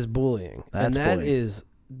 That is bullying. That's and that bullying. is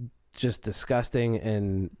just disgusting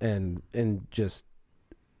and just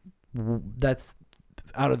that's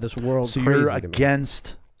out of this world. So crazy you're to me.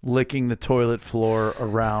 against licking the toilet floor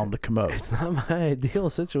around the commode. It's not my ideal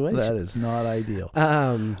situation. That is not ideal.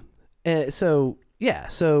 And so yeah,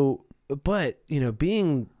 but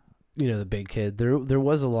being the big kid, there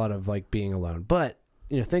was a lot of like being alone. But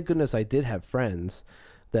thank goodness I did have friends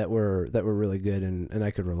that were really good and I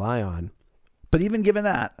could rely on. But even given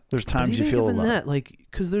that, there's times you feel alone. That, like,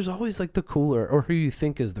 because there's always like the cooler or who you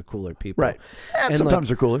think is the cooler people, Right. And And, sometimes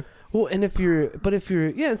like, they're cooler. Well, and if you're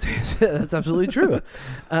that's absolutely true.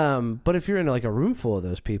 But if you're in like a room full of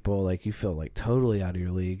those people, like you feel like totally out of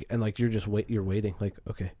your league, and like you're waiting, like,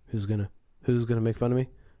 okay, who's gonna make fun of me?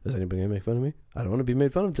 Is anybody gonna make fun of me? I don't want to be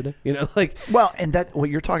made fun of today. Like. Well, and that what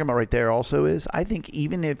you're talking about right there also is, I think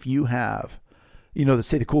even if you have,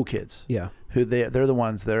 say the cool kids, Yeah. who they're the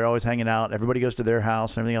ones that are always hanging out, everybody goes to their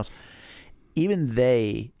house and everything else, even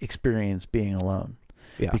they experience being alone.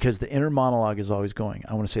 Yeah. Because the inner monologue is always going,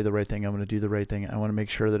 I want to say the right thing. I want to do the right thing. I want to make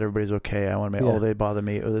sure that everybody's okay. I want to make, they bother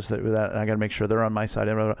me, or this, that, or that. And I got to make sure they're on my side.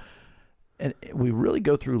 And we really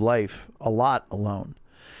go through life a lot alone.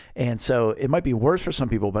 And so it might be worse for some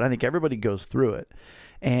people, but I think everybody goes through it.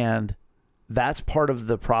 And that's part of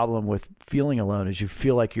the problem with feeling alone, is you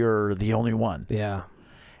feel like you're the only one. Yeah.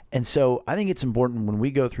 And so I think it's important when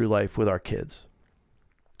we go through life with our kids.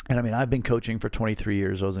 And I mean, I've been coaching for 23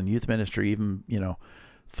 years. I was in youth ministry, even,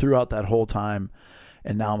 throughout that whole time.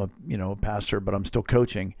 And now I'm a pastor, but I'm still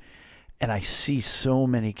coaching. And I see so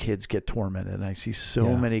many kids get tormented. And I see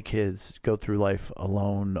so many kids go through life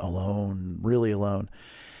alone, really alone.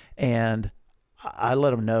 And I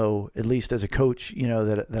let them know, at least as a coach,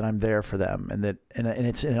 that I'm there for them, and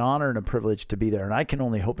it's an honor and a privilege to be there. And I can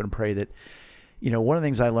only hope and pray that, one of the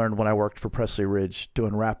things I learned when I worked for Presley Ridge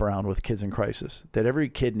doing wraparound with kids in crisis, that every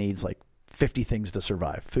kid needs like 50 things to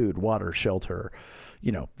survive: food, water, shelter,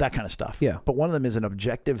 that kind of stuff. Yeah. But one of them is an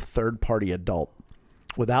objective third-party adult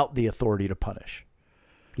without the authority to punish.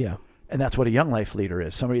 Yeah. And that's what a young life leader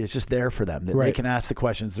is, somebody that's just there for them, that they Right. can ask the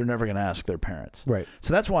questions they're never going to ask their parents. Right.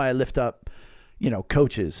 So that's why I lift up,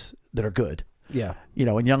 coaches that are good, Yeah.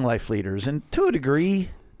 and young life leaders. And to a degree,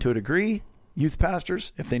 youth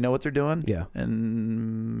pastors, if they know what they're doing, Yeah.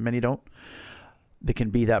 and many don't, they can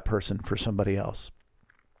be that person for somebody else.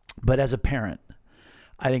 But as a parent,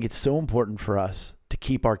 I think it's so important for us to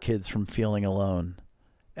keep our kids from feeling alone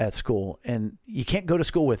at school. And you can't go to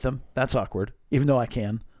school with them. That's awkward, even though I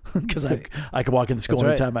can, because I can walk into school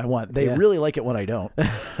That's right. anytime I want. They Yeah. really like it when I don't.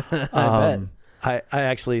 I bet. I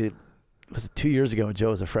actually, was it 2 years ago when Joe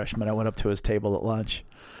was a freshman, I went up to his table at lunch,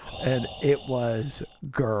 and it was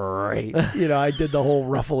great. I did the whole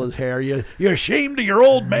ruffle his hair. You're ashamed of your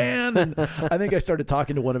old man. And I think I started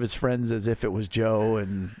talking to one of his friends as if it was Joe,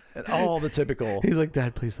 and all the typical, He's like,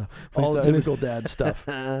 Dad, please stop. all the typical dad stuff.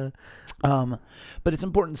 But it's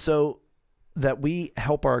important so that we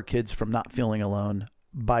help our kids from not feeling alone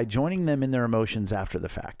by joining them in their emotions after the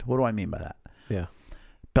fact. What do I mean by that? Yeah.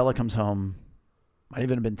 Bella comes home, might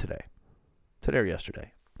even have been today or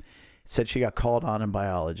yesterday. Said she got called on in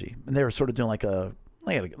biology, and they were sort of doing not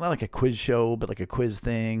like a quiz show, but like a quiz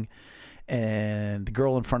thing. And the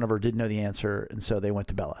girl in front of her didn't know the answer, and so they went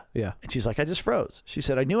to Bella. Yeah. And she's like, I just froze. She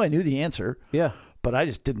said, I knew the answer, Yeah. but I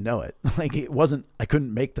just didn't know it. I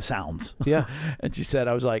couldn't make the sounds. Yeah. And she said,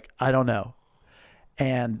 I was like, I don't know.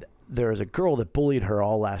 And there was a girl that bullied her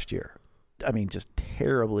all last year. I mean, just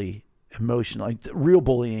terribly emotional, like real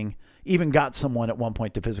bullying. Even got someone at one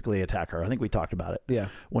point to physically attack her. I think we talked about it Yeah.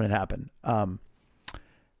 when it happened. Well,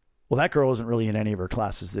 that girl isn't really in any of her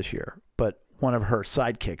classes this year, but one of her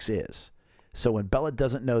sidekicks is. So when Bella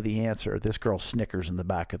doesn't know the answer, this girl snickers in the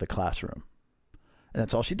back of the classroom. And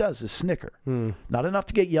that's all she does is snicker. Not enough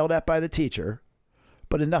to get yelled at by the teacher,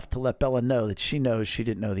 but enough to let Bella know that she knows she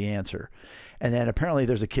didn't know the answer. And then apparently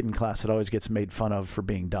there's a kid in class that always gets made fun of for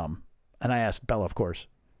being dumb. And I asked Bella, of course,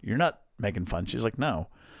 you're not making fun. She's like, no.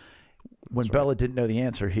 When That's Bella didn't know the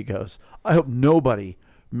answer, he goes, I hope nobody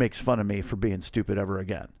makes fun of me for being stupid ever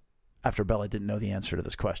again, after Bella didn't know the answer to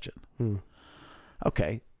this question.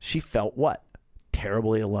 Okay. She felt what?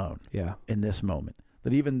 Terribly alone Yeah. in this moment,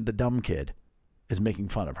 that even the dumb kid is making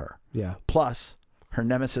fun of her. Yeah. Plus, her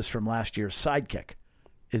nemesis from last year's sidekick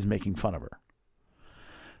is making fun of her.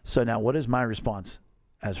 So now what is my response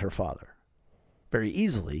as her father? Very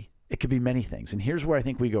easily, it could be many things. And here's where I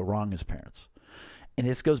think we go wrong as parents. And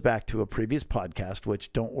this goes back to a previous podcast,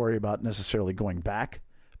 which don't worry about necessarily going back,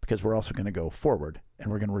 because we're also going to go forward and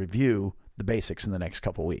we're going to review the basics in the next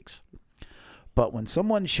couple of weeks. But when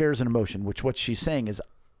someone shares an emotion, which what she's saying is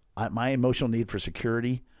my emotional need for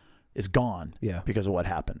security is gone because of what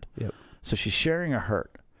happened. Yep. So she's sharing a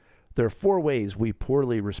hurt. There are 4 ways we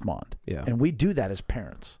poorly respond. Yeah. And we do that as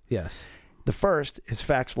parents. Yes. The first is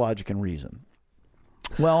facts, logic, and reason.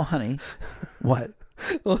 Well, honey, what?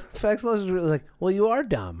 Well, facts, logic is really like, well, you are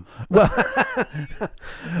dumb. Well,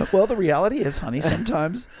 the reality is, honey,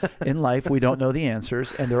 sometimes in life we don't know the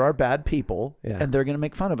answers, and there are bad people, and they're going to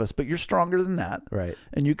make fun of us. But you're stronger than that, right?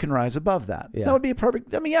 And you can rise above that. Yeah. That would be a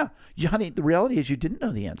perfect. I mean, honey. The reality is, you didn't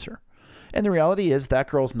know the answer, and the reality is that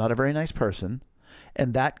girl's not a very nice person,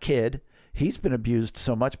 and that kid, he's been abused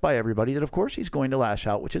so much by everybody that of course he's going to lash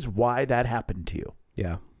out, which is why that happened to you.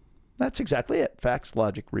 Yeah, that's exactly it. Facts,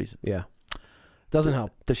 logic, reason. Yeah. Doesn't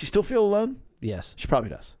help. Does she still feel alone? Yes. She probably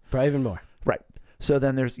does. Probably even more. Right. So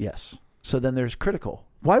then there's critical.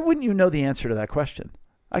 Why wouldn't you know the answer to that question?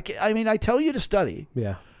 I mean, I tell you to study.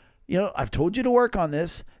 Yeah. I've told you to work on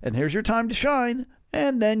this, and here's your time to shine,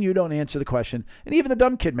 and then you don't answer the question, and even the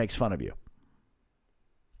dumb kid makes fun of you.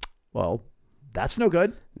 Well, that's no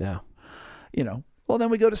good. No. Well, then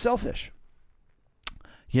we go to selfish.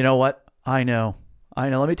 You know what? I know.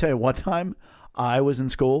 Let me tell you, one time I was in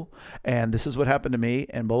school and this is what happened to me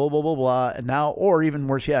and blah, blah, blah, blah, blah. And now, or even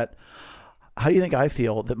worse yet, how do you think I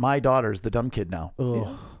feel that my daughter's the dumb kid now?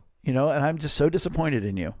 Ugh. And I'm just so disappointed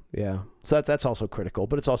in you. Yeah. So that's also critical,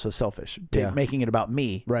 but it's also selfish, making it about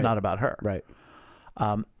me, not about her. Right.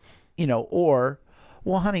 Or,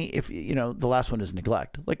 well, honey, if, the last one is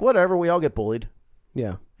neglect. Like, whatever, we all get bullied.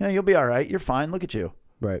 Yeah. Yeah, you'll be all right. You're fine. Look at you.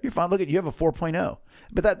 Right. You're fine. Look at you have a 4.0.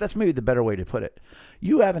 But that's maybe the better way to put it.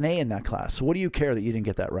 You have an A in that class. So what do you care that you didn't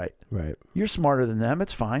get that right? Right. You're smarter than them.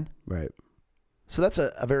 It's fine. Right. So that's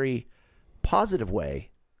a very positive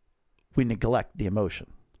way we neglect the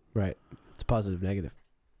emotion. Right. It's positive, negative,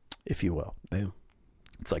 if you will. Boom.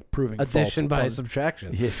 It's like proving addition by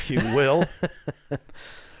subtraction, if you will.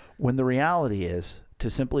 When the reality is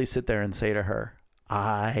to simply sit there and say to her,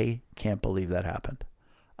 I can't believe that happened.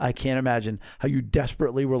 I can't imagine how you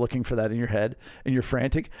desperately were looking for that in your head and you're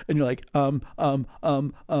frantic and you're like, and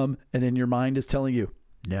then your mind is telling you,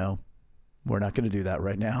 no, we're not going to do that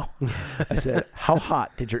right now. I said, how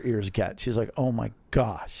hot did your ears get? She's like, oh my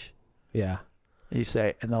gosh. Yeah. And you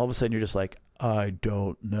say, and all of a sudden you're just like, I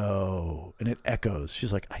don't know. And it echoes.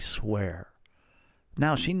 She's like, I swear.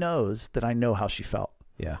 Now she knows that I know how she felt.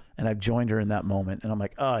 Yeah. And I've joined her in that moment and I'm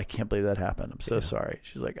like, oh, I can't believe that happened. I'm so sorry.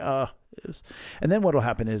 She's like, oh. And then what will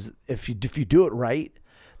happen is if you do it right,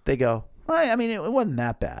 they go, well, I mean, it wasn't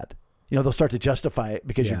that bad. They'll start to justify it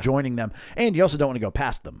because you're joining them. And you also don't want to go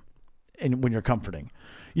past them and when you're comforting.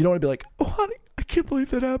 You don't want to be like, oh, honey, I can't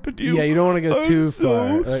believe that happened to you. Yeah, you don't want to go too far.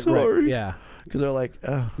 I'm so sorry. Right. Yeah. Because they're like,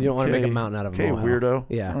 oh, you don't want to make a mountain out of a molehill. Weirdo.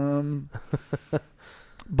 Yeah.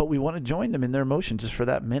 But we want to join them in their emotion just for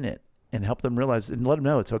that minute and help them realize and let them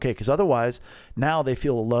know it's okay. Because otherwise, now they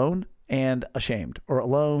feel alone and ashamed, or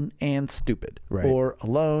alone and stupid, or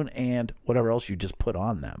alone and whatever else you just put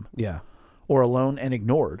on them. Yeah. Or alone and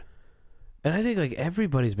ignored. And I think like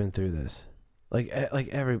everybody's been through this. Like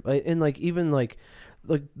everybody, and like even like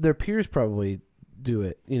their peers probably do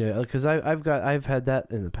it, because I've had that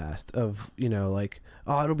in the past of, like,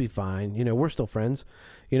 oh, it'll be fine. We're still friends,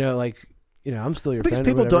 I'm still your friend. Because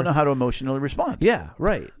people don't know how to emotionally respond. Yeah,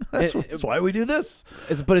 right. That's why we do this.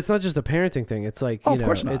 But it's not just a parenting thing. It's like, of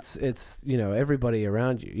course not. It's everybody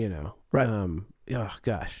around you, Right. Oh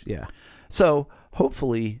gosh, yeah. So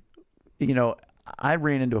hopefully, I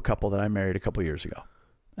ran into a couple that I married a couple years ago,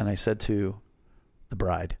 and I said to the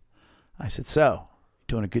bride, I said, so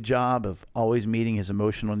doing a good job of always meeting his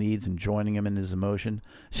emotional needs and joining him in his emotion?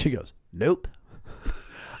 She goes, nope.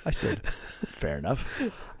 I said, fair enough.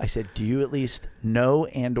 I said, do you at least know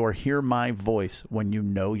and or hear my voice when you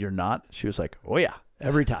know you're not? She was like, oh yeah,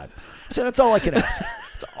 every time. I said, that's all I can ask.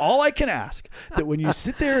 That's all I can ask. That when you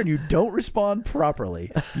sit there and you don't respond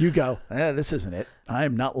properly, you go, this isn't it.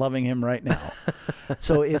 I'm not loving him right now.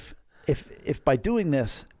 So if by doing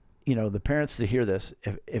this, the parents that hear this,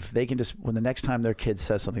 if they can just, when the next time their kid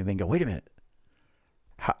says something, they can go, wait a minute.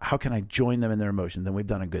 How can I join them in their emotion? Then we've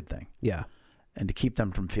done a good thing. Yeah. And to keep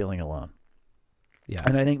them from feeling alone. Yeah.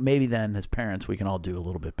 And I think maybe then as parents, we can all do a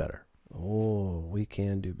little bit better. Oh, we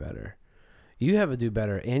can do better. You have a do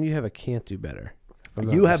better and you have a can't do better.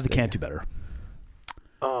 You have the can't do better.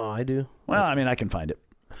 Oh, I do? Well, I mean, I can find it.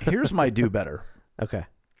 Here's my do better. Okay.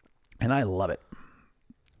 And I love it.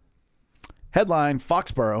 Headline,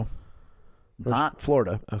 Foxborough, not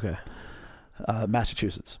Florida, Okay.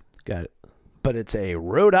 Massachusetts. Got it. But it's a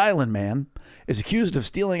Rhode Island man is accused of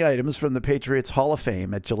stealing items from the Patriots Hall of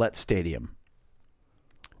Fame at Gillette Stadium.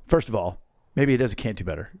 First of all, maybe it can't do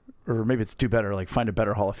better. Or maybe it's do better, like find a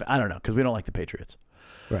better Hall of Fame. I don't know, because we don't like the Patriots.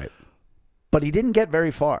 Right. But he didn't get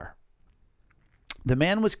very far. The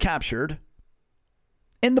man was captured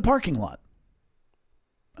in the parking lot.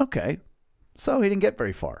 Okay. So he didn't get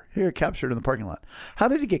very far. He got captured in the parking lot. How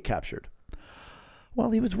did he get captured?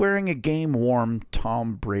 Well, he was wearing a game-worn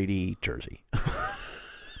Tom Brady jersey.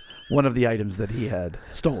 One of the items that he had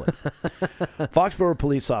stolen. Foxborough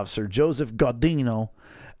police officer Joseph Gaudino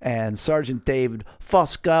and Sergeant David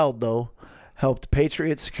Foscaldo helped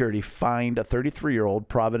Patriot security find a 33-year-old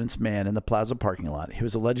Providence man in the Plaza parking lot. He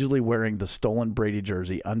was allegedly wearing the stolen Brady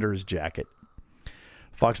jersey under his jacket.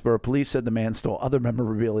 Foxborough police said the man stole other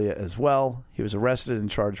memorabilia as well. He was arrested and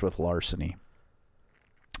charged with larceny.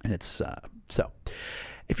 And it's so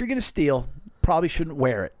if you're going to steal, probably shouldn't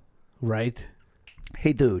wear it. Right.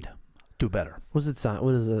 Hey, dude, do better. Was it signed?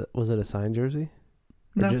 What is it? Was it a signed jersey?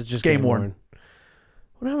 Or No, just game worn.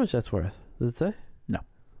 Wonder how much that's worth. Does it say? No.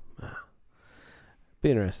 Be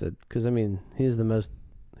interested, because I mean, he is the most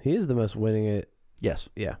winning it. Yes.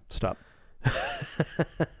 Yeah. Stop.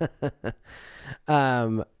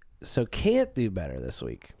 So can't do better this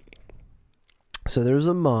week. So there's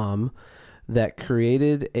a mom that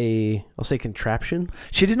created I'll say contraption.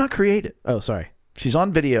 She did not create it. Oh, sorry. She's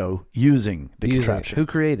on video using the contraption. Who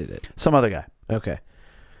created it? Some other guy. Okay.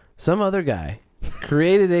 Some other guy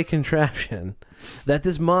created a contraption that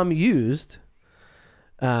this mom used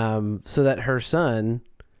so that her son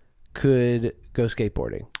could go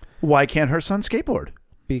skateboarding. Why can't her son skateboard?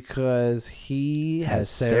 Because he has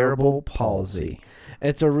cerebral palsy.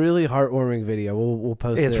 It's a really heartwarming video. We'll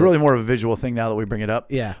post it. It's really more of a visual thing now that we bring it up.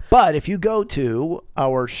 Yeah. But if you go to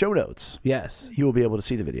our show notes, Yes. you will be able to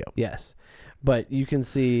see the video. Yes. But you can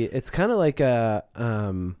see it's kind of like a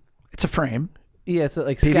It's a frame. yeah, it's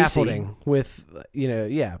like PVC. scaffolding with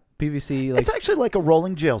PVC. Like, It's actually like a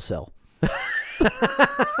rolling jail cell.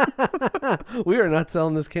 we are not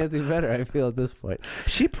selling this can't do better, I feel, at this point.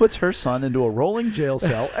 She puts her son into a rolling jail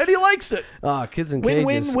cell, and he likes it. Oh, kids in Win,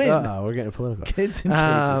 cages. win, win. Oh, we're getting political. Kids in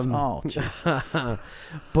cages. Oh, jeez.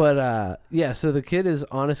 But yeah, so the kid is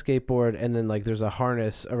on a skateboard, and then like there's a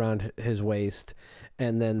harness around his waist,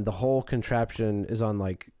 and then the whole contraption is on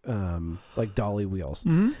like dolly wheels,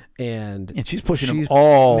 Mm-hmm. and she's pushing him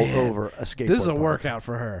all man, over a skateboard. This is a park. workout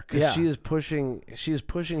for her because Yeah. she is pushing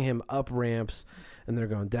him up ramps, and they're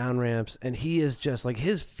going down ramps, and he is just like,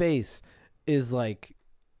 his face is like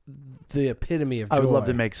the epitome of joy. I would love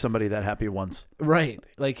to make somebody that happy once. Right.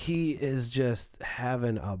 Like, he is just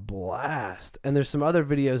having a blast. And there's some other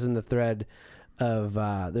videos in the thread of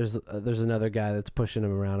there's another guy that's pushing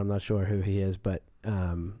him around. I'm not sure who he is, but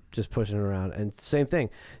just pushing him around. And same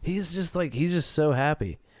thing. He's just so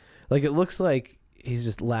happy. Like, it looks like he's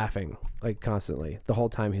just laughing like constantly the whole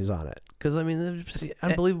time he's on it. Because I mean, it's just an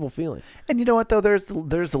unbelievable feeling. And you know what though? There's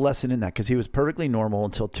the lesson in that, because he was perfectly normal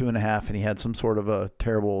until 2.5, and he had some sort of a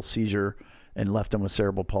terrible seizure and left him with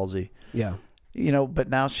cerebral palsy. Yeah. You know, but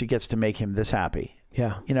now she gets to make him this happy.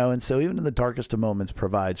 Yeah. You know, and so even in the darkest of moments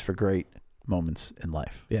provides for great moments in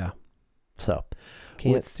life. Yeah. So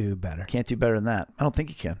Can't do better. Can't do better than that. I don't think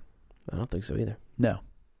you can. I don't think so either. No.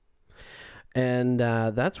 And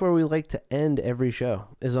that's where we like to end every show,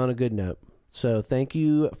 is on a good note. So thank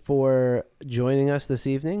you for joining us this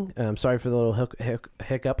evening. I'm sorry for the little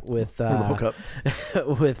hiccup with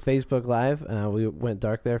with Facebook Live. We went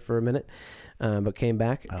dark there for a minute, but came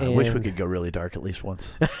back. I wish we could go really dark at least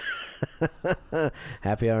once.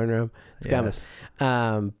 Happy hour in Rome. It's coming.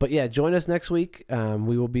 But yeah, join us next week.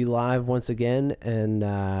 We will be live once again, and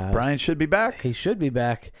Brian should be back. He should be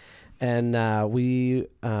back. And we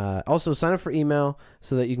also sign up for email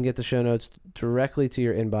so that you can get the show notes directly to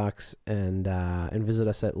your inbox, and visit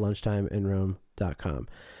us at lunchtimeinrome.com.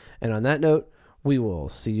 And on that note, we will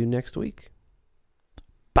see you next week.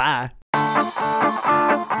 Bye.